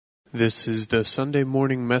This is the Sunday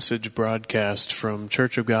morning message broadcast from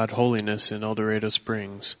Church of God Holiness in El Dorado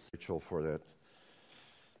Springs. Rachel, for that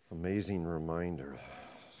amazing reminder.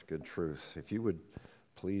 It's good truth. If you would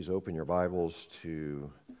please open your Bibles to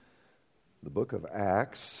the book of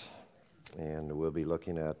Acts, and we'll be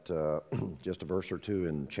looking at just a verse or two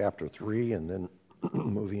in chapter 3, and then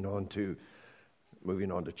moving on to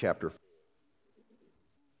chapter 4.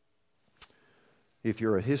 If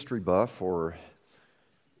you're a history buff or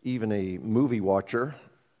even a movie watcher,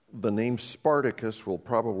 the name Spartacus will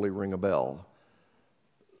probably ring a bell.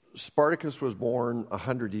 Spartacus was born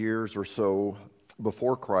 100 years or so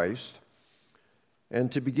before Christ,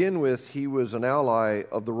 and to begin with, he was an ally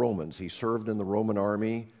of the Romans. He served in the Roman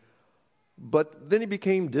army, but then he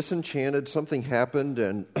became disenchanted. Something happened,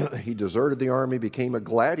 and he deserted the army, became a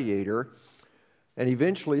gladiator, and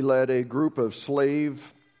eventually led a group of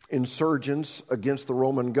slave insurgents against the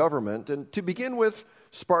Roman government. And to begin with,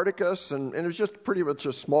 Spartacus, and it was just pretty much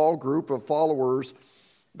a small group of followers.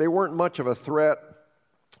 They weren't much of a threat.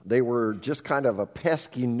 They were just kind of a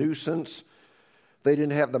pesky nuisance. They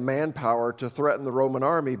didn't have the manpower to threaten the Roman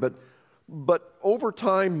army. But over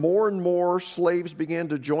time, more and more slaves began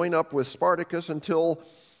to join up with Spartacus until,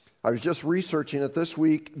 I was just researching it this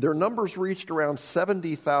week, their numbers reached around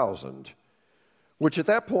 70,000, which at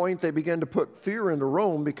that point they began to put fear into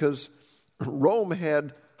Rome because Rome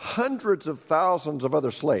had hundreds of thousands of other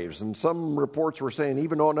slaves, and some reports were saying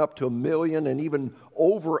even on up to 1 million and even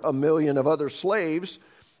over 1 million of other slaves.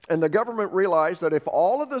 And the government realized that if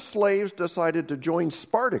all of the slaves decided to join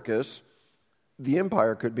Spartacus, the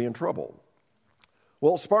empire could be in trouble.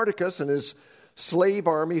 Well, Spartacus and his slave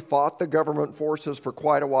army fought the government forces for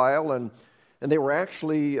quite a while, and they were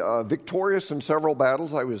actually victorious in several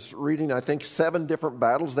battles. I was reading, I think, 7 different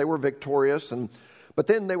battles. They were victorious, but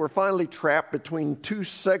then they were finally trapped between 2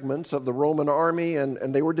 segments of the Roman army,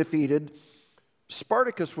 and they were defeated.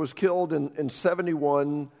 Spartacus was killed in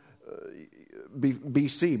 71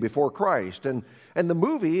 BC, before Christ. And the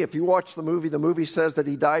movie, if you watch the movie says that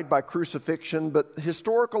he died by crucifixion, but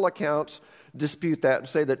historical accounts dispute that and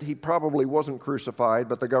say that he probably wasn't crucified,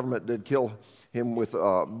 but the government did kill him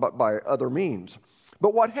by other means.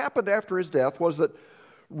 But what happened after his death was that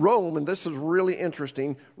Rome, and this is really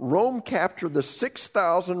interesting, Rome captured the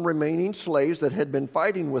 6,000 remaining slaves that had been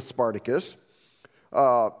fighting with Spartacus,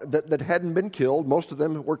 that hadn't been killed. Most of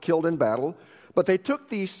them were killed in battle. But they took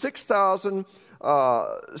these 6,000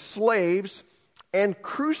 slaves and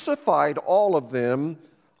crucified all of them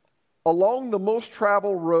along the most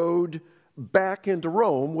traveled road back into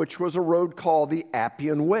Rome, which was a road called the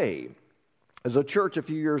Appian Way. As a church a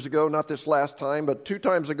few years ago, not this last time, but 2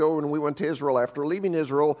 times ago when we went to Israel, after leaving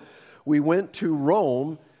Israel, we went to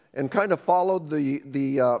Rome and kind of followed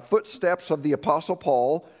the footsteps of the Apostle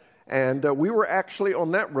Paul. And we were actually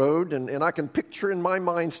on that road, and I can picture in my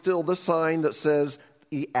mind still the sign that says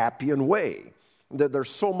the Appian Way. That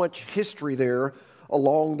there's so much history there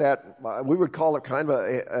along that, we would call it kind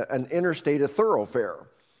of an interstate, a thoroughfare.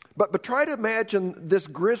 But try to imagine this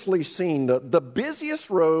grisly scene, the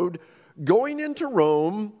busiest road going into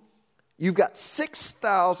Rome. You've got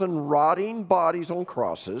 6,000 rotting bodies on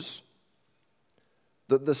crosses.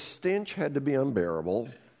 The stench had to be unbearable.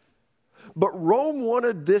 But Rome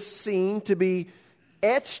wanted this scene to be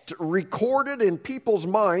etched, recorded in people's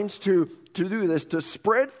minds to do this, to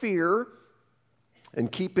spread fear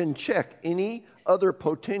and keep in check any other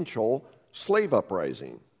potential slave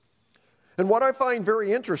uprising. And what I find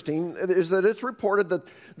very interesting is that it's reported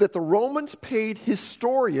that the Romans paid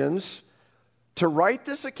historians to write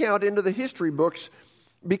this account into the history books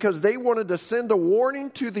because they wanted to send a warning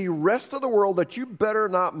to the rest of the world that you better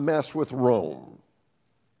not mess with Rome,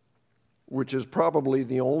 which is probably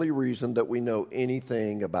the only reason that we know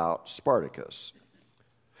anything about Spartacus.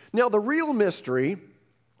 Now, the real mystery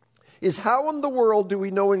is how in the world do we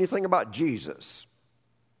know anything about Jesus?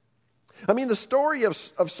 I mean, the story of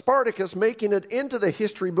Spartacus making it into the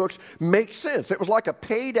history books makes sense. It was like a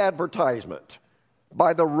paid advertisement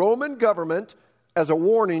by the Roman government as a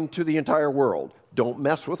warning to the entire world. Don't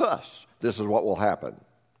mess with us. This is what will happen.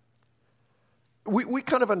 We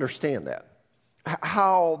kind of understand that,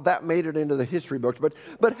 how that made it into the history books.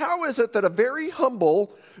 But how is it that a very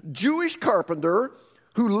humble Jewish carpenter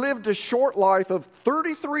who lived a short life of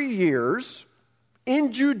 33 years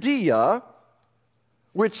in Judea,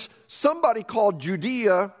 which somebody called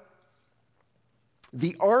Judea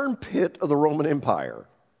the armpit of the Roman Empire,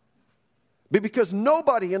 because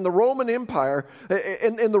nobody in the Roman Empire,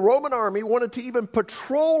 in the Roman army, wanted to even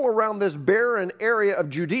patrol around this barren area of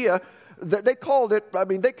Judea. They called it,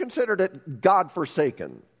 they considered it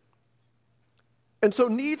God-forsaken. And so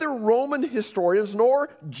neither Roman historians nor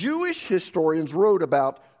Jewish historians wrote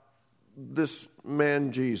about this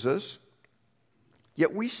man Jesus,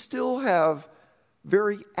 yet we still have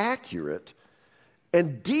very accurate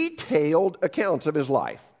and detailed accounts of his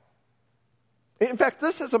life. In fact,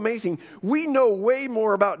 this is amazing. We know way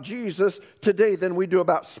more about Jesus today than we do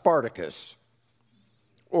about Spartacus,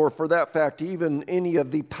 or for that fact, even any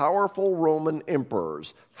of the powerful Roman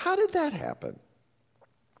emperors. How did that happen?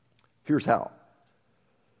 Here's how.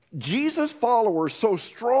 Jesus' followers so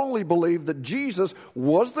strongly believed that Jesus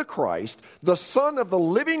was the Christ, the Son of the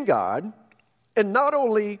living God, and not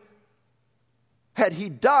only had he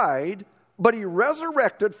died, but he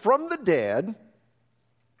resurrected from the dead,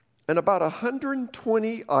 and about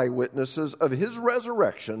 120 eyewitnesses of his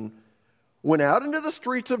resurrection went out into the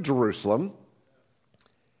streets of Jerusalem,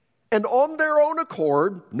 and on their own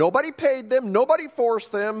accord, nobody paid them, nobody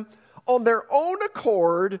forced them, on their own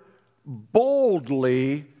accord,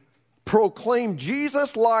 boldly proclaimed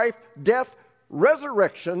Jesus' life, death,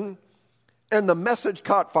 resurrection, and the message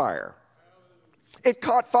caught fire. It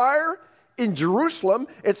caught fire in Jerusalem,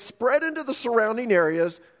 it spread into the surrounding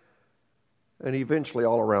areas, and eventually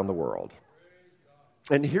all around the world.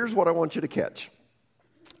 And here's what I want you to catch,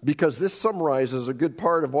 because this summarizes a good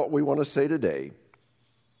part of what we want to say today.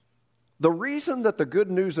 The reason that the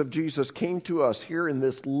good news of Jesus came to us here in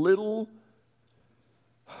this little,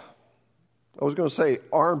 I was going to say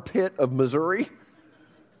armpit of Missouri.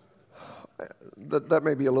 That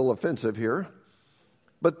may be a little offensive here.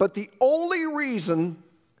 But the only reason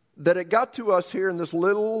that it got to us here in this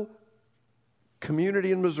little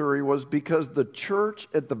community in Missouri was because the church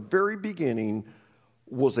at the very beginning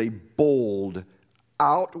was a bold,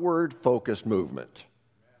 outward-focused movement.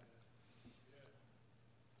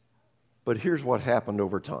 But here's what happened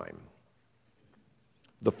over time.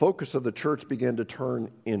 The focus of the church began to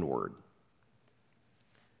turn inward.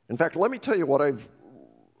 In fact, let me tell you what I've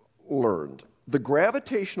learned. The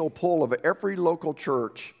gravitational pull of every local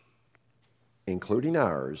church, including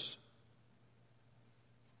ours,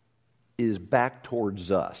 is back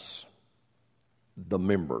towards us, the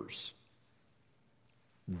members,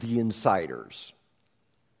 the insiders.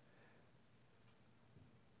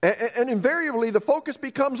 And invariably, the focus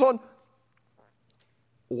becomes on,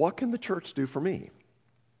 what can the church do for me?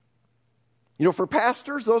 You know, for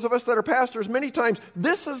pastors, those of us that are pastors, many times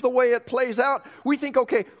this is the way it plays out. We think,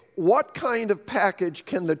 okay, what kind of package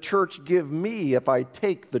can the church give me if I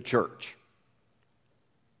take the church?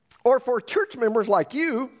 Or for church members like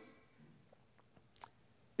you,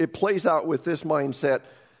 it plays out with this mindset,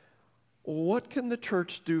 what can the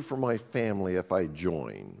church do for my family if I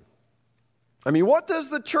join? I mean, what does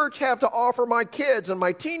the church have to offer my kids and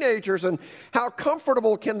my teenagers, and how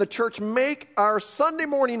comfortable can the church make our Sunday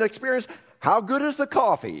morning experience? How good is the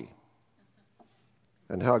coffee?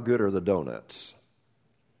 And how good are the donuts?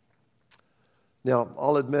 Now,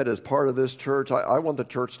 I'll admit, as part of this church, I want the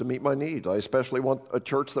church to meet my needs. I especially want a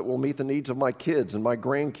church that will meet the needs of my kids and my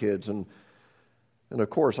grandkids, and of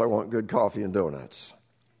course, I want good coffee and donuts.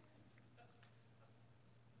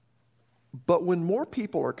 But when more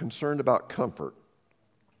people are concerned about comfort,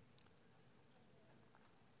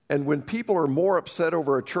 and when people are more upset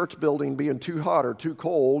over a church building being too hot or too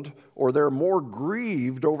cold, or they're more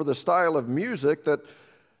grieved over the style of music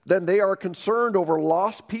than they are concerned over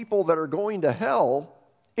lost people that are going to hell,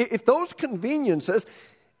 if those conveniences,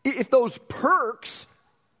 if those perks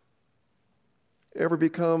ever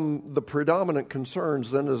become the predominant concerns,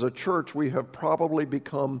 then as a church we have probably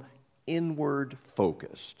become inward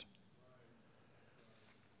focused.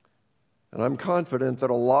 And I'm confident that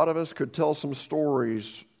a lot of us could tell some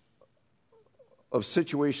stories of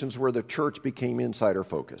situations where the church became insider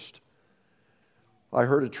focused. I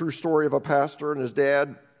heard a true story of a pastor and his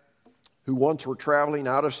dad who once were traveling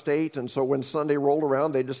out of state, and so when Sunday rolled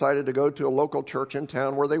around, they decided to go to a local church in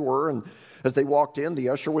town where they were, and as they walked in, the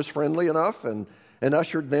usher was friendly enough and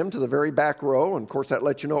ushered them to the very back row, and of course that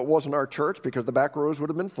let you know it wasn't our church because the back rows would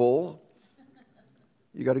have been full.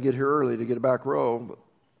 You got to get here early to get a back row.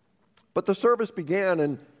 But the service began,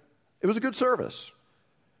 and it was a good service.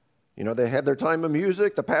 You know, they had their time of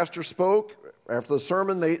music. The pastor spoke. After the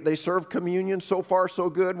sermon, they served communion. So far, so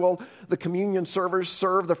good. Well, the communion servers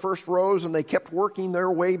served the first rows, and they kept working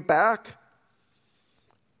their way back.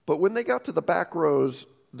 But when they got to the back rows,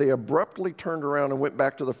 they abruptly turned around and went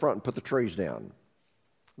back to the front and put the trays down.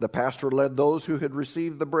 The pastor led those who had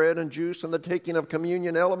received the bread and juice and the taking of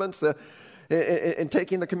communion elements, in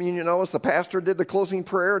taking the communion elements. The pastor did the closing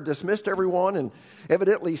prayer, dismissed everyone, and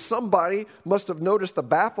evidently somebody must have noticed the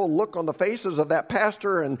baffled look on the faces of that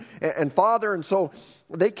pastor and father, and so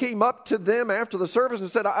they came up to them after the service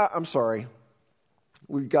and said, I'm sorry.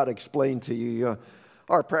 we've got to explain to you.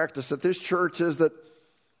 Our practice at this church is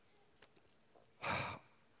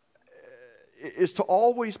to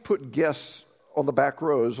always put guests on the back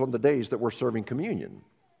rows on the days that we're serving communion,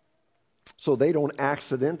 so they don't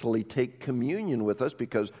accidentally take communion with us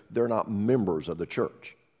because they're not members of the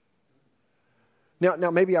church.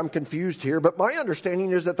 Now, maybe I'm confused here, but my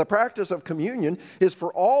understanding is that the practice of communion is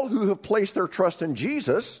for all who have placed their trust in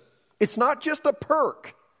Jesus. It's not just a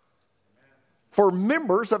perk for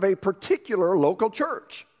members of a particular local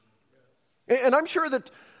church. And I'm sure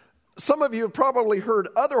that some of you have probably heard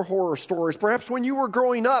other horror stories, perhaps when you were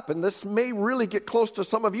growing up, and this may really get close to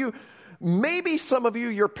some of you. Maybe some of you,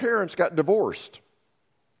 your parents got divorced,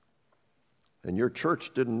 and your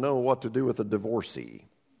church didn't know what to do with a divorcee.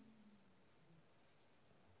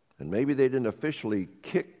 And maybe they didn't officially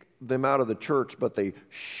kick them out of the church, but they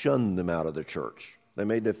shunned them out of the church. They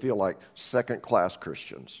made them feel like second-class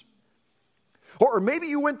Christians. Or maybe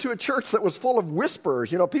you went to a church that was full of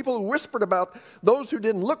whisperers, people who whispered about those who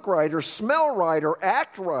didn't look right or smell right or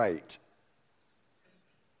act right.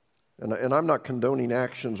 And I'm not condoning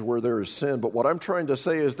actions where there is sin, but what I'm trying to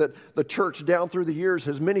say is that the church down through the years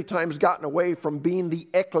has many times gotten away from being the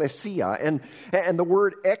ecclesia. And the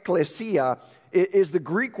word ecclesia is the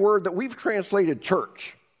Greek word that we've translated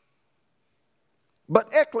church. But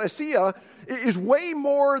ecclesia is way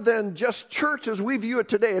more than just church as we view it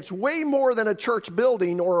today. It's way more than a church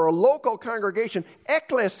building or a local congregation.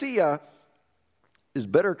 Ecclesia is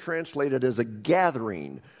better translated as a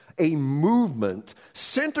gathering, a movement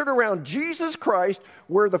centered around Jesus Christ,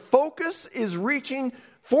 where the focus is reaching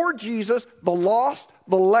for Jesus, the lost,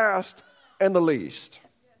 the last, and the least.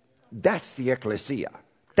 That's the ecclesia.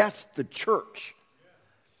 That's the church.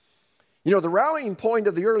 The rallying point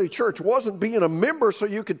of the early church wasn't being a member so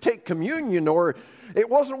you could take communion, or it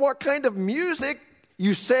wasn't what kind of music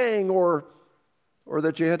you sang, or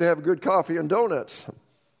that you had to have good coffee and donuts.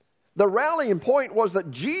 The rallying point was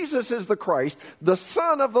that Jesus is the Christ, the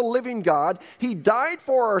Son of the living God. He died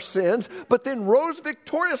for our sins, but then rose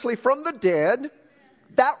victoriously from the dead.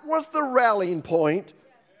 That was the rallying point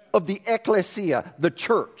of the ecclesia, the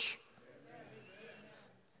church.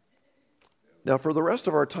 Now, for the rest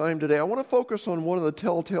of our time today, I want to focus on one of the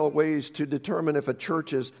telltale ways to determine if a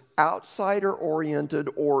church is outsider-oriented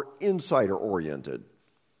or insider-oriented.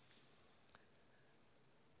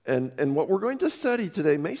 And what we're going to study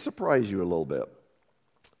today may surprise you a little bit.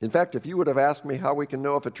 In fact, if you would have asked me how we can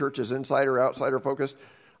know if a church is insider or outsider focused,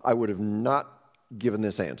 I would have not given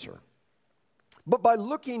this answer. But by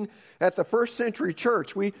looking at the first century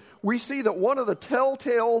church, we see that one of the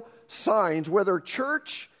telltale signs whether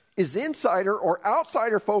church is insider or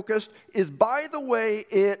outsider focused is by the way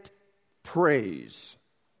it prays.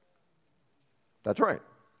 That's right.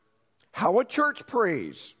 How a church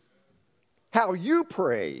prays. How you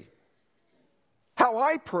pray. How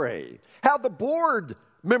I pray. How the board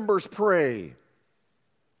members pray.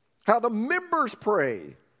 How the members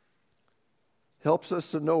pray. Helps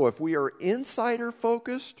us to know if we are insider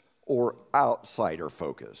focused or outsider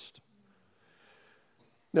focused.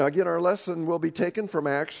 Now, again, our lesson will be taken from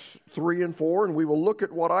Acts 3 and 4, and we will look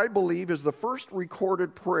at what I believe is the first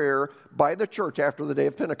recorded prayer by the church after the day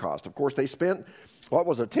of Pentecost. Of course, they spent,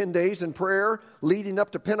 10 days in prayer leading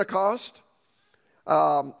up to Pentecost.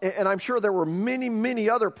 And I'm sure there were many, many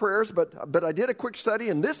other prayers, but I did a quick study,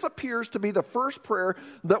 and this appears to be the first prayer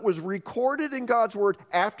that was recorded in God's Word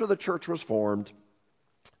after the church was formed.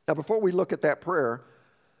 Now, before we look at that prayer,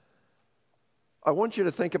 I want you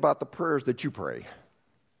to think about the prayers that you pray.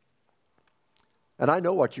 And I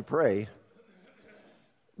know what you pray,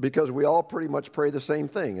 because we all pretty much pray the same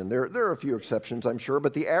thing. And there are a few exceptions, I'm sure,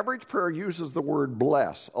 but the average prayer uses the word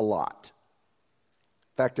bless a lot.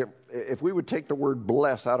 In fact, if we would take the word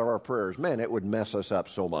bless out of our prayers, man, it would mess us up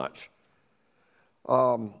so much.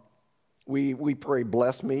 We pray,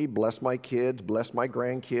 bless me, bless my kids, bless my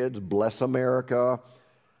grandkids, bless America.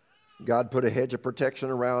 God put a hedge of protection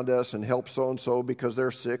around us and help so-and-so because they're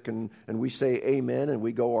sick, and we say amen, and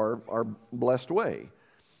we go our blessed way.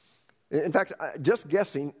 In fact, just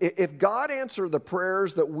guessing, if God answered the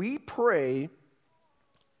prayers that we pray,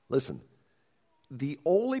 listen, the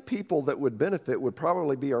only people that would benefit would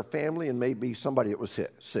probably be our family and maybe somebody that was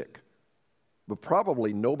sick. But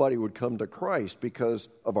probably nobody would come to Christ because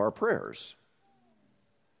of our prayers.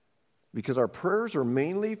 Because our prayers are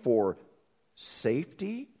mainly for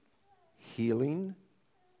safety, healing,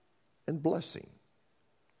 and blessing.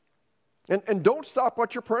 And don't stop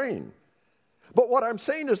what you're praying. But what I'm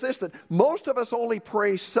saying is this, that most of us only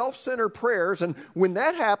pray self-centered prayers, and when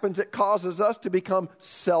that happens, it causes us to become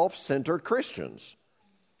self-centered Christians.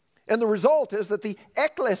 And the result is that the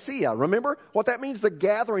ecclesia, remember what that means? The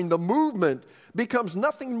gathering, the movement, becomes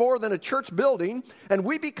nothing more than a church building, and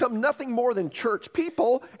we become nothing more than church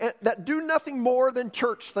people that do nothing more than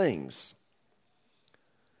church things.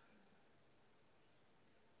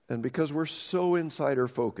 And because we're so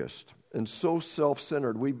insider-focused and so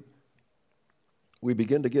self-centered, we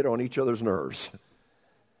begin to get on each other's nerves.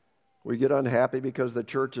 We get unhappy because the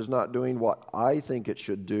church is not doing what I think it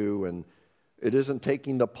should do, and it isn't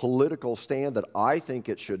taking the political stand that I think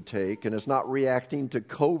it should take, and it's not reacting to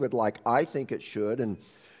COVID like I think it should, and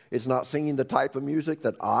it's not singing the type of music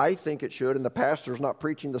that I think it should, and the pastor's not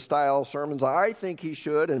preaching the style sermons I think he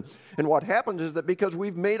should. And what happens is that because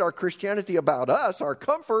we've made our Christianity about us, our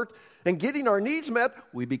comfort, and getting our needs met,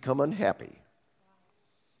 we become unhappy.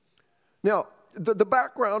 Now, the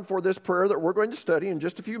background for this prayer that we're going to study in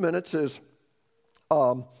just a few minutes is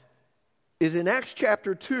in Acts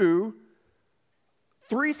chapter 2.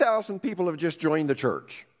 3,000 people have just joined the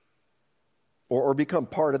church or become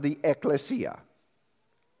part of the ecclesia.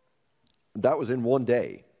 That was in one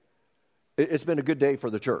day. It's been a good day for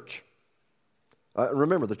the church.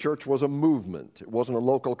 Remember, the church was a movement. It wasn't a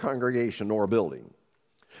local congregation nor a building.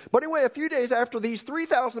 But anyway, a few days after these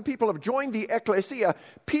 3,000 people have joined the ecclesia,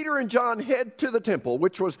 Peter and John head to the temple,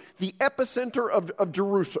 which was the epicenter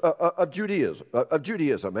of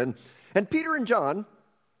Judaism. And Peter and John,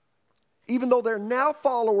 even though they're now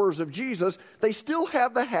followers of Jesus, they still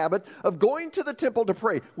have the habit of going to the temple to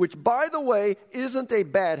pray, which, by the way, isn't a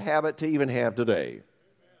bad habit to even have today.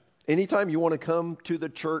 Anytime you want to come to the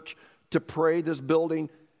church to pray, this building,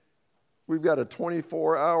 we've got a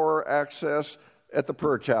 24-hour access at the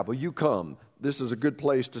prayer chapel. You come. This is a good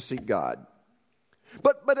place to seek God.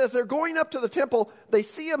 But as they're going up to the temple, they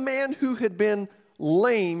see a man who had been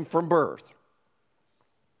lame from birth.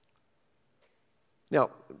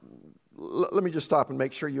 Now, let me just stop and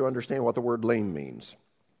make sure you understand what the word lame means.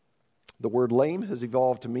 The word lame has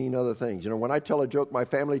evolved to mean other things. You know, when I tell a joke, my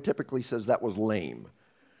family typically says that was lame.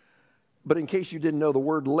 But in case you didn't know, the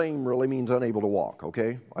word lame really means unable to walk,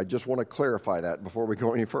 okay? I just want to clarify that before we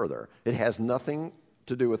go any further. It has nothing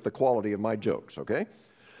to do with the quality of my jokes, okay?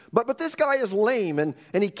 But this guy is lame, and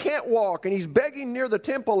he can't walk, and he's begging near the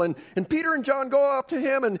temple, and Peter and John go up to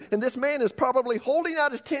him, and this man is probably holding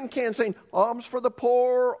out his tin can saying, alms for the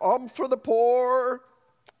poor, alms for the poor.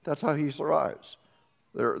 That's how he survives.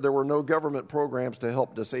 There were no government programs to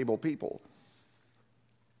help disabled people.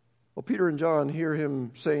 Well, Peter and John hear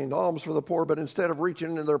him saying alms for the poor, but instead of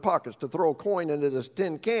reaching into their pockets to throw a coin into this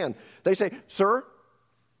tin can, they say, sir,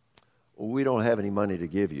 we don't have any money to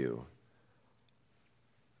give you.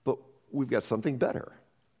 We've got something better.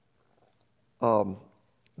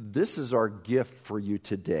 This is our gift for you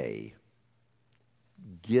today.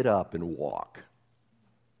 Get up and walk.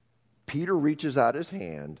 Peter reaches out his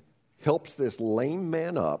hand, helps this lame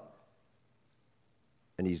man up,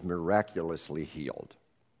 and he's miraculously healed.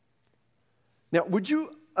 Now, would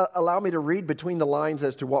you allow me to read between the lines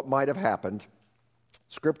as to what might have happened?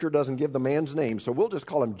 Scripture doesn't give the man's name, so we'll just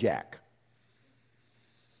call him Jack.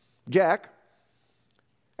 Jack,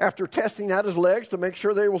 after testing out his legs to make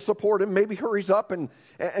sure they will support him, maybe hurries up and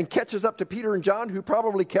catches up to Peter and John, who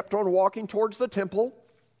probably kept on walking towards the temple.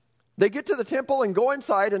 They get to the temple and go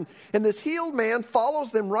inside, and this healed man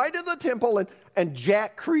follows them right into the temple, and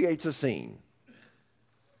Jack creates a scene.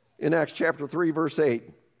 In Acts chapter 3, verse 8,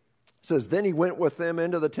 it says, then he went with them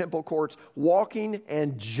into the temple courts, walking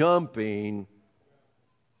and jumping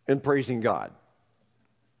and praising God.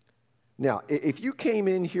 Now, if you came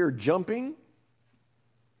in here jumping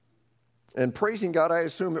and praising God, I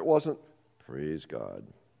assume it wasn't, praise God.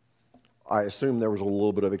 I assume there was a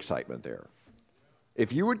little bit of excitement there.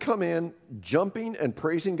 If you would come in jumping and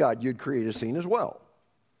praising God, you'd create a scene as well.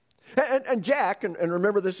 And Jack, and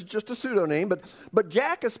remember this is just a pseudonym, but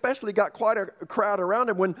Jack especially got quite a crowd around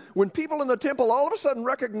him when people in the temple all of a sudden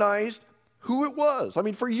recognized who it was. I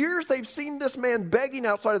mean, for years they've seen this man begging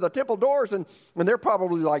outside of the temple doors, and they're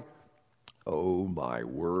probably like, oh my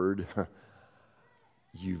word,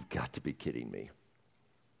 you've got to be kidding me.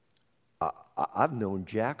 I've known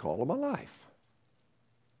Jack all of my life.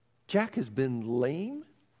 Jack has been lame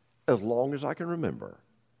as long as I can remember.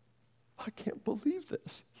 I can't believe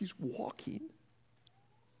this. He's walking.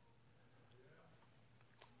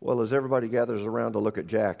 Well, as everybody gathers around to look at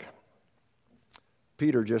Jack,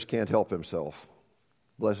 Peter just can't help himself.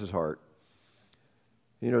 Bless his heart.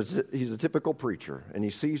 You know, he's a typical preacher, and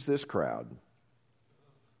he sees this crowd,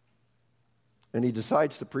 and he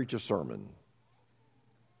decides to preach a sermon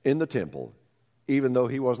in the temple, even though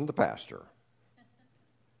he wasn't the pastor.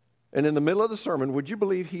 And in the middle of the sermon, would you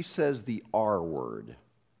believe he says the R word?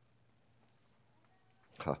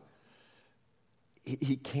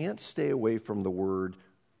 he can't stay away from the word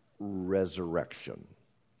resurrection.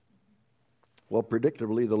 Well,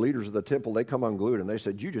 predictably, the leaders of the temple, they come unglued, and they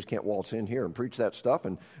said, you just can't waltz in here and preach that stuff.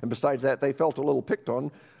 And besides that, they felt a little picked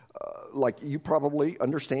on, like you probably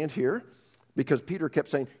understand here, because Peter kept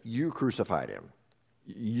saying, you crucified him.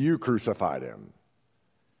 You crucified him.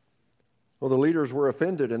 Well, the leaders were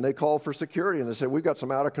offended, and they called for security, and they said, we've got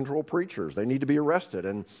some out-of-control preachers. They need to be arrested.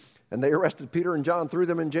 And they arrested Peter and John, threw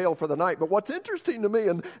them in jail for the night. But what's interesting to me,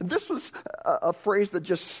 and this was a phrase that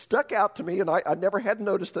just stuck out to me, and I never had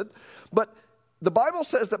noticed it, but the Bible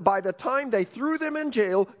says that by the time they threw them in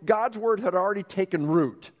jail, God's word had already taken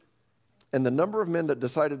root. And the number of men that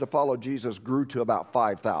decided to follow Jesus grew to about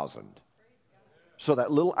 5,000. So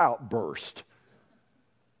that little outburst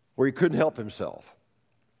where he couldn't help himself.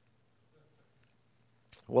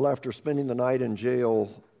 Well, after spending the night in jail,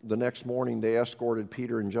 the next morning they escorted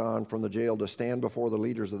Peter and John from the jail to stand before the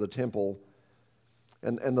leaders of the temple.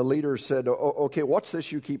 And the leaders said, okay, what's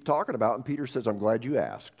this you keep talking about? And Peter says, I'm glad you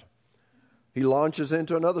asked. He launches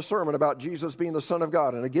into another sermon about Jesus being the Son of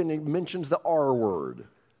God. And again, he mentions the R word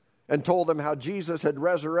and told them how Jesus had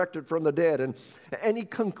resurrected from the dead. And he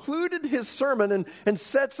concluded his sermon and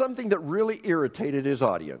said something that really irritated his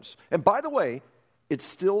audience. And by the way, it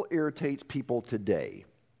still irritates people today.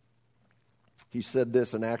 He said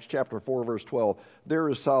this in Acts chapter 4, verse 12, there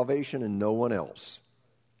is salvation in no one else.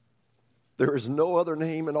 There is no other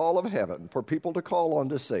name in all of heaven for people to call on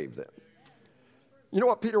to save them. You know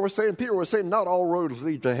what Peter was saying? Peter was saying not all roads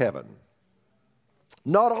lead to heaven.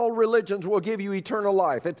 Not all religions will give you eternal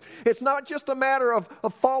life. It's not just a matter of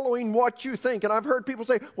following what you think. And I've heard people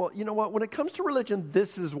say, well, you know what? When it comes to religion,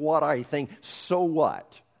 this is what I think. So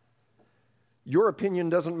what? Your opinion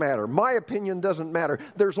doesn't matter. My opinion doesn't matter.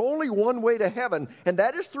 There's only one way to heaven, and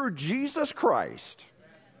that is through Jesus Christ.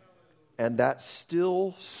 And that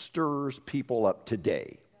still stirs people up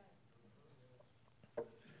today.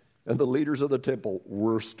 And the leaders of the temple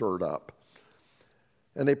were stirred up.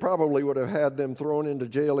 And they probably would have had them thrown into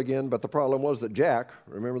jail again, but the problem was that Jack,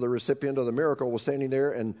 remember the recipient of the miracle, was standing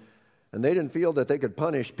there, and they didn't feel that they could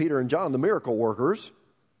punish Peter and John, the miracle workers,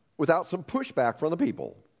 without some pushback from the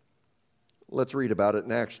people. Let's read about it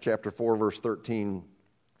in Acts chapter 4, verse 13.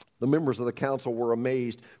 The members of the council were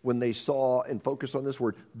amazed when they saw, and focus on this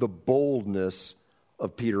word, the boldness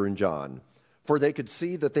of Peter and John. For they could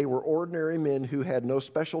see that they were ordinary men who had no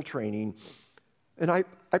special training. And I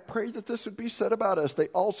pray that this would be said about us. They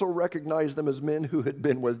also recognized them as men who had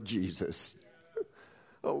been with Jesus.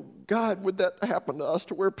 Oh, God, would that happen to us,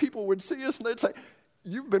 to where people would see us and they'd say,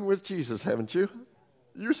 you've been with Jesus, haven't you?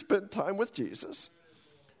 You spent time with Jesus.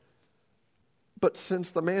 But since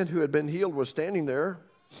the man who had been healed was standing there,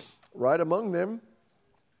 right among them,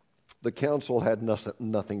 the council had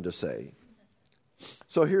nothing to say.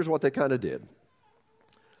 So here's what they kind of did.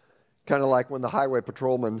 Kind of like when the highway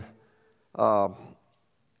patrolman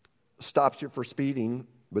stops you for speeding,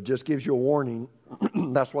 but just gives you a warning.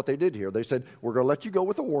 That's what they did here. They said, we're going to let you go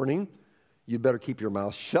with a warning. You better keep your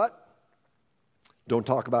mouth shut. Don't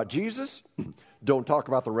talk about Jesus. Don't talk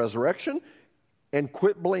about the resurrection. And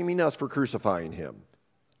quit blaming us for crucifying him.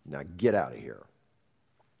 Now get out of here.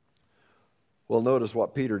 Well, notice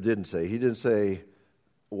what Peter didn't say. He didn't say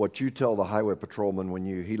what you tell the highway patrolman when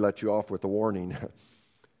he let you off with the warning.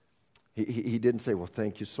 He didn't say, well,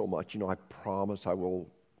 thank you so much. You know, I promise I will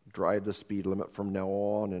drive the speed limit from now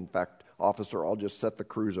on. In fact, officer, I'll just set the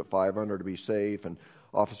cruise at 500 to be safe. And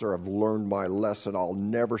officer, I've learned my lesson. I'll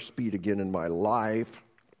never speed again in my life,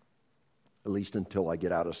 at least until I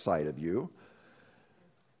get out of sight of you.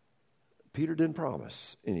 Peter didn't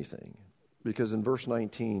promise anything, because in verse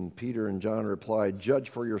 19, Peter and John replied, judge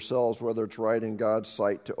for yourselves whether it's right in God's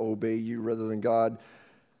sight to obey you rather than God,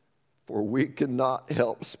 for we cannot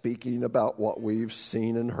help speaking about what we've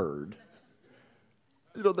seen and heard.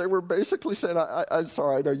 You know, they were basically saying, I'm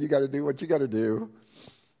sorry, I know you got to do what you got to do,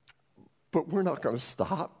 but we're not going to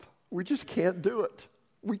stop. We just can't do it.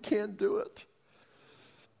 We can't do it.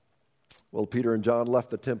 Well, Peter and John left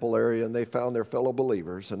the temple area, and they found their fellow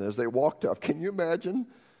believers. And as they walked up, can you imagine?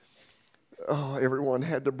 Oh, everyone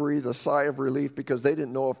had to breathe a sigh of relief, because they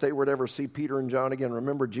didn't know if they would ever see Peter and John again.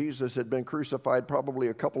 Remember, Jesus had been crucified probably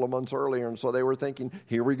a couple of months earlier, and so they were thinking,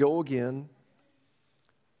 here we go again.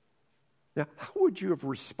 Now, how would you have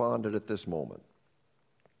responded at this moment?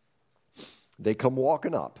 They come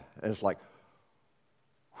walking up, and it's like,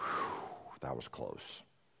 whew, that was close.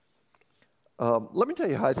 Let me tell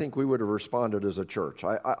you how I think we would have responded as a church.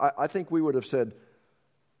 I think we would have said,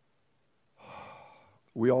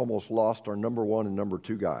 we almost lost our number one and number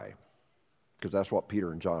two guy, because that's what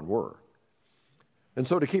Peter and John were. And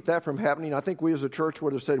so to keep that from happening, I think we as a church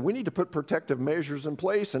would have said, we need to put protective measures in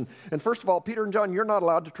place. And first of all, Peter and John, you're not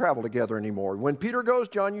allowed to travel together anymore. When Peter goes,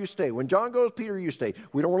 John, you stay. When John goes, Peter, you stay.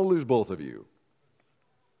 We don't want to lose both of you.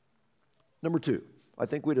 Number two, I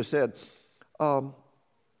think we'd have said,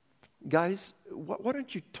 guys, why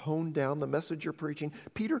don't you tone down the message you're preaching?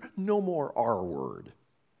 Peter, no more R word.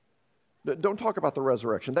 Don't talk about the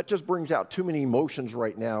resurrection. That just brings out too many emotions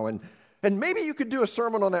right now. And maybe you could do a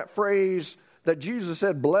sermon on that phrase that Jesus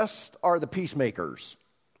said, blessed are the peacemakers.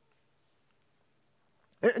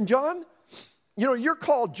 And John, you're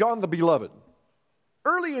called John the Beloved.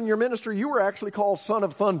 Early in your ministry, you were actually called Son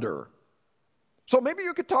of Thunder. So maybe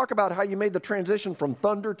you could talk about how you made the transition from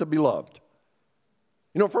thunder to beloved.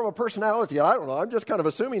 From a personality, I don't know, I'm just kind of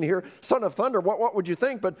assuming here, Son of Thunder, what would you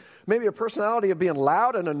think? But maybe a personality of being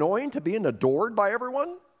loud and annoying to being adored by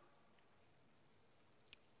everyone?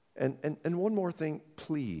 And one more thing,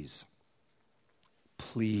 please,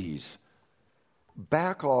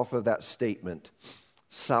 back off of that statement.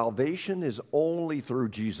 Salvation is only through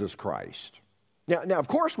Jesus Christ. Now, of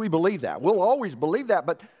course, we believe that. We'll always believe that,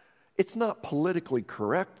 but it's not politically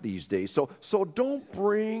correct these days. So don't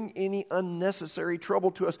bring any unnecessary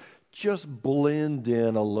trouble to us. Just blend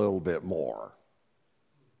in a little bit more.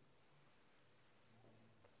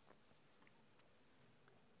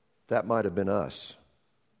 That might have been us,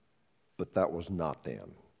 but that was not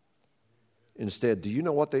them. Instead, do you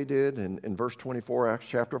know what they did in verse 24, Acts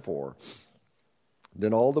chapter 4?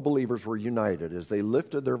 Then all the believers were united as they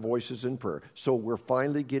lifted their voices in prayer. So we're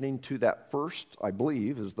finally getting to that first, I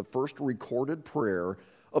believe, is the first recorded prayer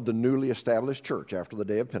of the newly established church after the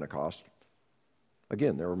day of Pentecost.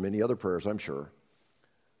 Again, there were many other prayers, I'm sure.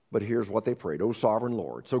 But here's what they prayed. O sovereign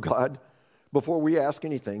Lord. So God, before we ask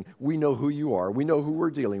anything, we know who you are. We know who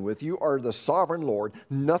we're dealing with. You are the sovereign Lord.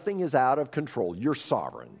 Nothing is out of control. You're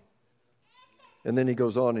sovereign. And then he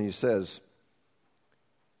goes on and he says,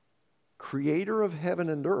 creator of heaven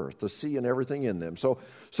and earth, the sea and everything in them. So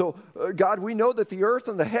God, we know that the earth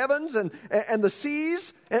and the heavens and the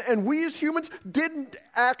seas and we as humans didn't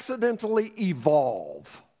accidentally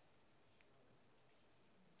evolve.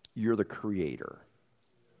 You're the creator.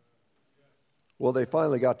 Well, they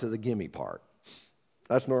finally got to the gimme part.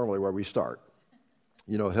 That's normally where we start.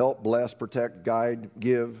 Help, bless, protect, guide,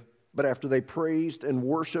 give. But after they praised and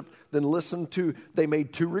worshiped, then they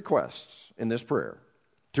made two requests in this prayer.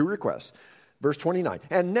 Two requests. Verse 29.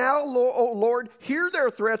 And now, O Lord, hear their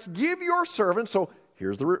threats. Give your servants, so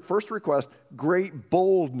here's the first request, great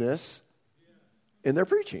boldness in their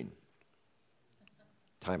preaching.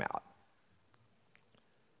 Time out.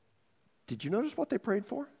 Did you notice what they prayed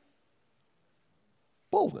for?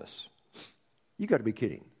 Boldness. You got to be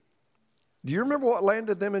kidding. Do you remember what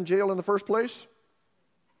landed them in jail in the first place?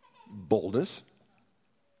 Boldness.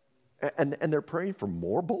 And they're praying for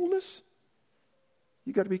more boldness?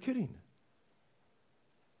 You got to be kidding.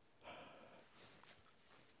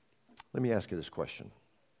 Let me ask you this question.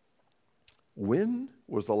 When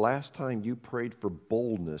was the last time you prayed for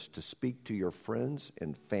boldness to speak to your friends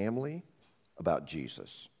and family about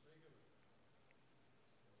Jesus?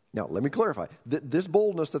 Now, let me clarify. This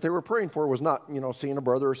boldness that they were praying for was not, seeing a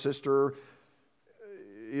brother or sister,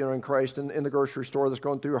 in Christ in the grocery store that's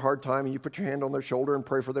going through a hard time, and you put your hand on their shoulder and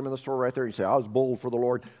pray for them in the store right there. And you say, I was bold for the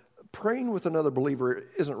Lord. Praying with another believer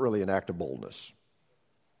isn't really an act of boldness.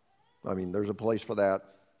 I mean, there's a place for that.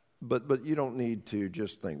 But you don't need to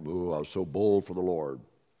just think, oh, I was so bold for the Lord.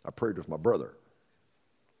 I prayed with my brother.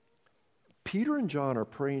 Peter and John are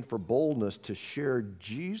praying for boldness to share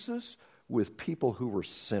Jesus with people who were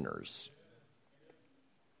sinners.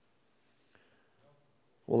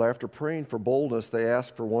 Well, after praying for boldness, they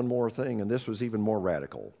asked for one more thing, and this was even more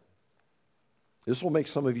radical. This will make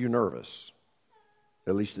some of you nervous.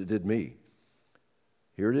 At least it did me.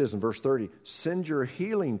 Here it is in verse 30. Send your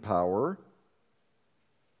healing power.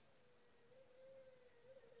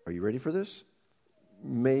 Are you ready for this?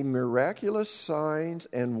 May miraculous signs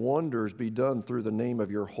and wonders be done through the name of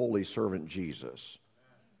your holy servant Jesus.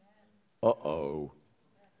 Uh-oh.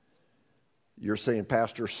 You're saying,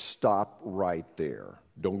 Pastor, stop right there.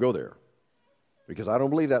 Don't go there. Because I don't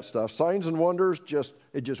believe that stuff. Signs and wonders,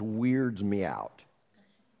 it just weirds me out.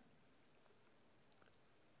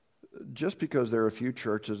 Just because there are a few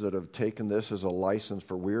churches that have taken this as a license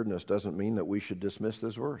for weirdness doesn't mean that we should dismiss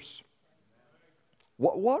this verse.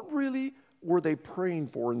 What really were they praying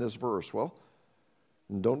for in this verse? Well,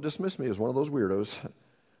 don't dismiss me as one of those weirdos.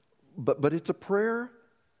 But it's a prayer.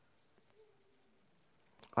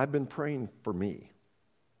 I've been praying for me.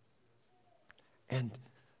 And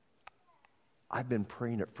I've been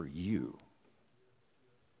praying it for you.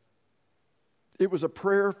 It was a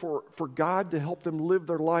prayer for God to help them live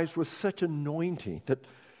their lives with such anointing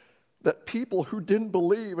that people who didn't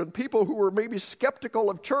believe and people who were maybe skeptical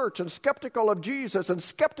of church and skeptical of Jesus and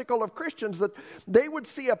skeptical of Christians, that they would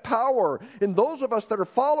see a power in those of us that are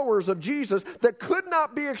followers of Jesus that could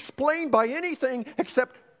not be explained by anything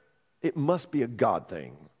except it must be a God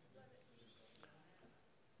thing.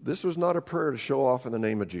 This was not a prayer to show off in the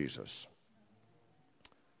name of Jesus.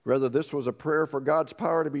 Rather, this was a prayer for God's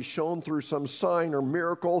power to be shown through some sign or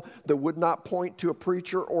miracle that would not point to a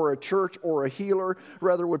preacher or a church or a healer,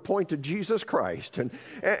 rather would point to Jesus Christ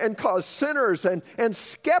and cause sinners and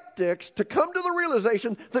skeptics to come to the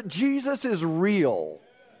realization that Jesus is real.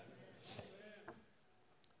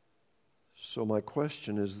 So my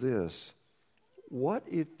question is this: what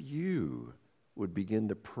if you would begin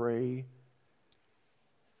to pray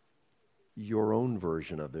your own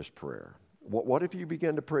version of this prayer? What if you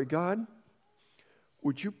began to pray, God,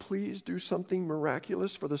 would you please do something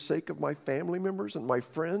miraculous for the sake of my family members and my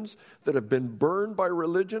friends that have been burned by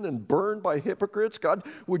religion and burned by hypocrites? God,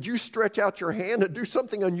 would you stretch out your hand and do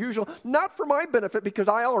something unusual, not for my benefit because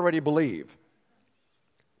I already believe,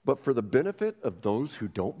 but for the benefit of those who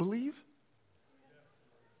don't believe?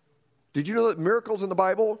 Did you know that miracles in the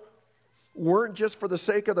Bible weren't just for the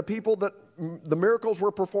sake of the people that the miracles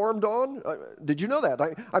were performed on? Did you know that?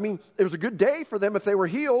 I mean, it was a good day for them if they were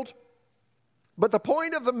healed. But the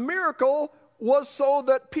point of the miracle was so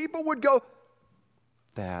that people would go,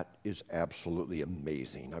 that is absolutely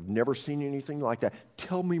amazing. I've never seen anything like that.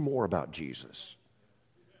 Tell me more about Jesus.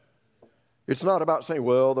 It's not about saying,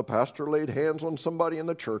 well, the pastor laid hands on somebody in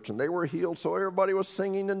the church and they were healed, so everybody was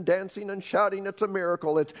singing and dancing and shouting, it's a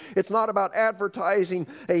miracle. It's not about advertising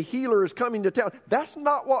a healer is coming to town. That's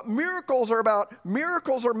not what miracles are about.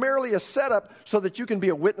 Miracles are merely a setup so that you can be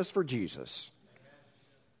a witness for Jesus.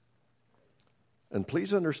 And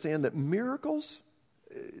please understand that miracles,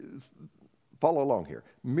 follow along here,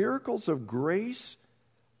 miracles of grace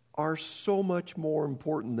are so much more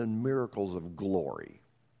important than miracles of glory.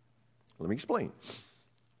 Let me explain.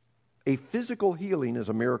 A physical healing is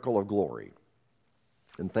a miracle of glory.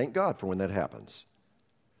 And thank God for when that happens.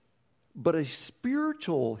 But a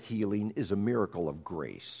spiritual healing is a miracle of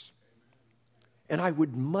grace. And I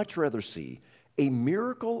would much rather see a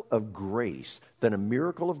miracle of grace than a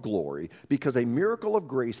miracle of glory, because a miracle of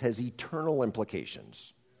grace has eternal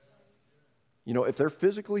implications. You know, if they're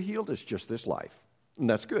physically healed, it's just this life. And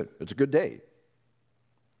that's good. It's a good day.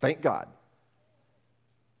 Thank God.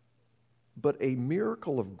 But a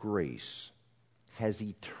miracle of grace has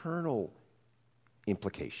eternal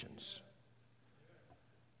implications.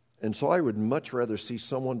 And so I would much rather see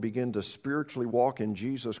someone begin to spiritually walk in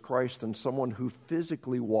Jesus Christ than someone who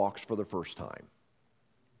physically walks for the first time.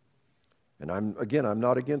 And I'm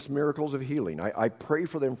not against miracles of healing. I pray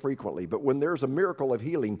for them frequently. But when there's a miracle of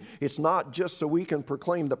healing, it's not just so we can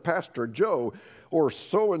proclaim that Pastor Joe or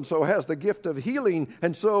so-and-so has the gift of healing,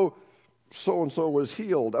 and so-and-so was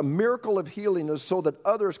healed. A miracle of healing is so that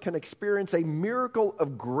others can experience a miracle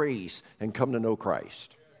of grace and come to know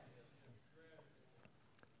Christ.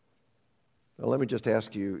 Now, let me just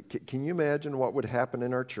ask you, can you imagine what would happen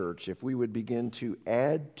in our church if we would begin to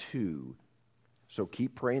add to, so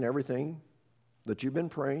keep praying everything that you've been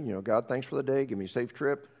praying. You know, God, thanks for the day. Give me a safe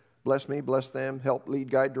trip. Bless me, bless them. Help, lead,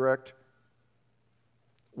 guide, direct.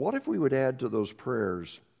 What if we would add to those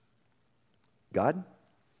prayers, God,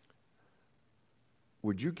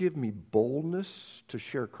 would you give me boldness to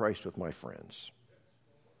share Christ with my friends?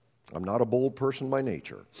 I'm not a bold person by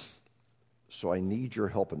nature, so I need your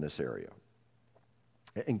help in this area.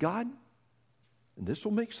 And God, and this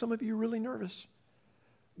will make some of you really nervous,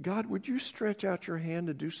 God, would you stretch out your hand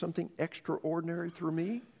to do something extraordinary through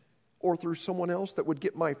me or through someone else that would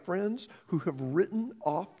get my friends who have written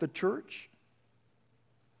off the church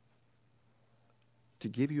to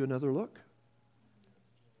give you another look?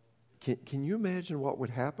 Can you imagine what would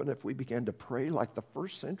happen if we began to pray like the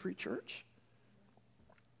first century church?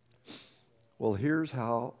 Well, here's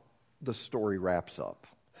how the story wraps up.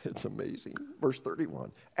 It's amazing. Verse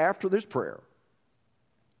 31. After this prayer,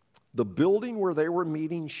 the building where they were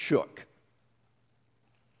meeting shook,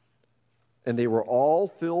 and they were all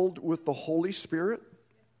filled with the Holy Spirit.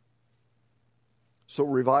 So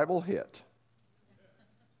revival hit.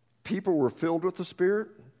 People were filled with the Spirit.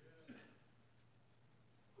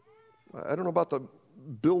 I don't know about the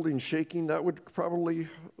building shaking. That would probably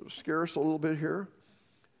scare us a little bit here.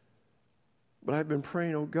 But I've been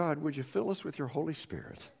praying, oh God, would you fill us with your Holy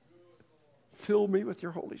Spirit? Fill me with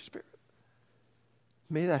your Holy Spirit.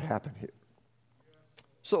 May that happen here.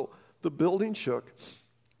 So the building shook.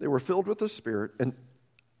 They were filled with the Spirit. And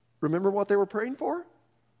remember what they were praying for?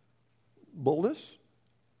 boldness,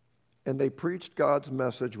 and they preached God's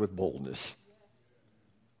message with boldness.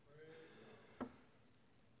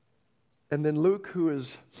 And then Luke, who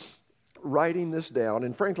is writing this down,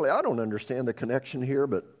 and frankly, I don't understand the connection here,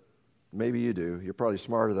 but maybe you do. You're probably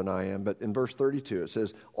smarter than I am. But in verse 32, it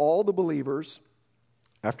says, all the believers,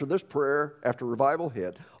 after this prayer, after revival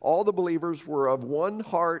hit, all the believers were of one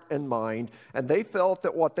heart and mind, and they felt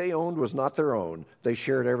that what they owned was not their own. They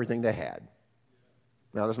shared everything they had.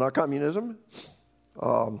 Now, that's not communism.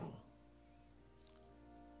 But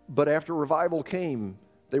after revival came,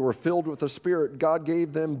 they were filled with the Spirit. God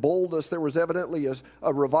gave them boldness. There was evidently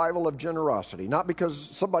a revival of generosity. Not because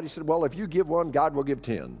somebody said, well, if you give one, God will give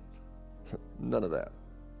 10. None of that.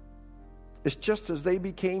 It's just as they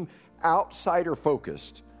became outsider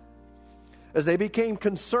focused, as they became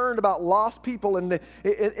concerned about lost people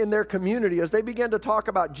in their community, as they began to talk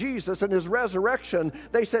about Jesus and His resurrection,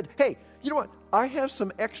 they said, hey, you know what? I have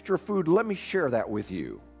some extra food. Let me share that with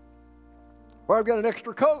you. Or I've got an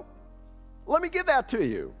extra coat. Let me give that to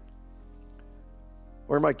you.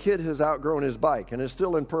 Or my kid has outgrown his bike and is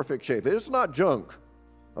still in perfect shape. It's not junk.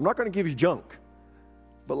 I'm not going to give you junk.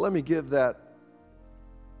 But let me give that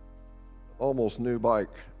almost new bike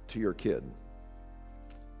to your kid.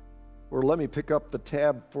 Or let me pick up the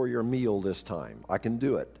tab for your meal this time. I can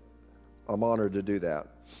do it. I'm honored to do that.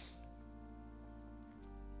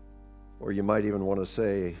 Or you might even want to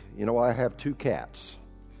say, you know, I have 2 cats.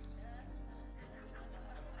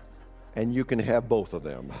 And you can have both of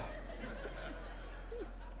them.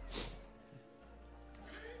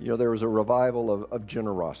 You know, there was a revival of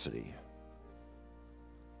generosity.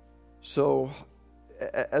 So,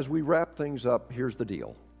 as we wrap things up, here's the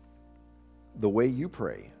deal. The way you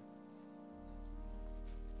pray,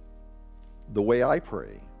 the way I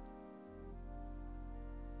pray,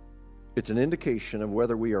 it's an indication of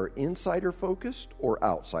whether we are insider-focused or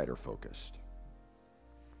outsider-focused.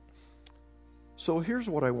 So here's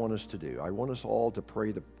what I want us to do. I want us all to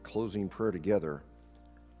pray the closing prayer together.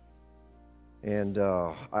 And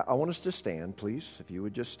I want us to stand, please, if you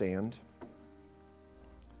would just stand.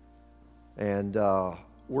 And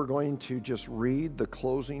we're going to just read the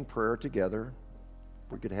closing prayer together.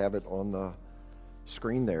 We could have it on the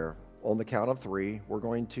screen there. On the count of 3, we're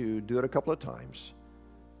going to do it a couple of times.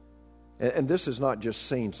 And this is not just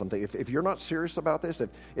saying something. If you're not serious about this,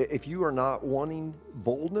 if you are not wanting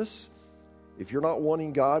boldness, if you're not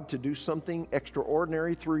wanting God to do something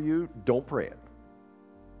extraordinary through you, don't pray it.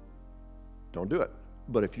 Don't do it.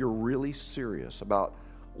 But if you're really serious about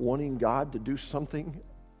wanting God to do something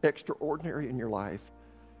extraordinary in your life,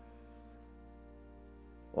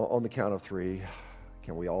 on the count of 3,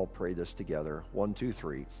 can we all pray this together? 1, 2,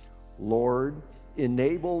 3. Lord,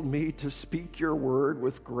 enable me to speak your word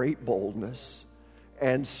with great boldness,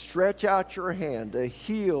 and stretch out your hand to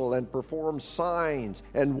heal and perform signs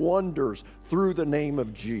and wonders through the name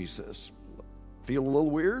of Jesus. Feel a little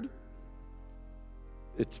weird?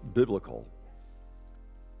 It's biblical.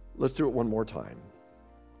 Let's do it one more time.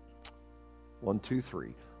 1, 2,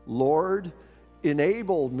 3. Lord,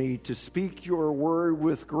 enable me to speak your word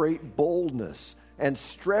with great boldness, and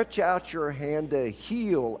stretch out your hand to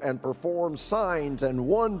heal and perform signs and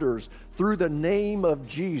wonders through the name of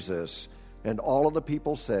Jesus. And all of the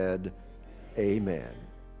people said, amen.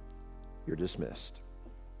 You're dismissed.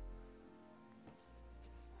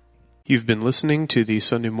 You've been listening to the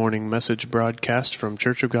Sunday morning message broadcast from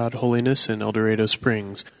Church of God Holiness in El Dorado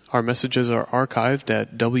Springs. Our messages are archived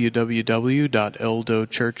at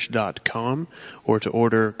www.eldochurch.com, or to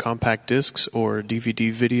order compact discs or DVD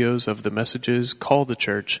videos of the messages, call the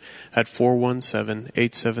church at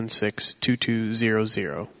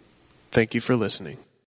 417-876-2200. Thank you for listening.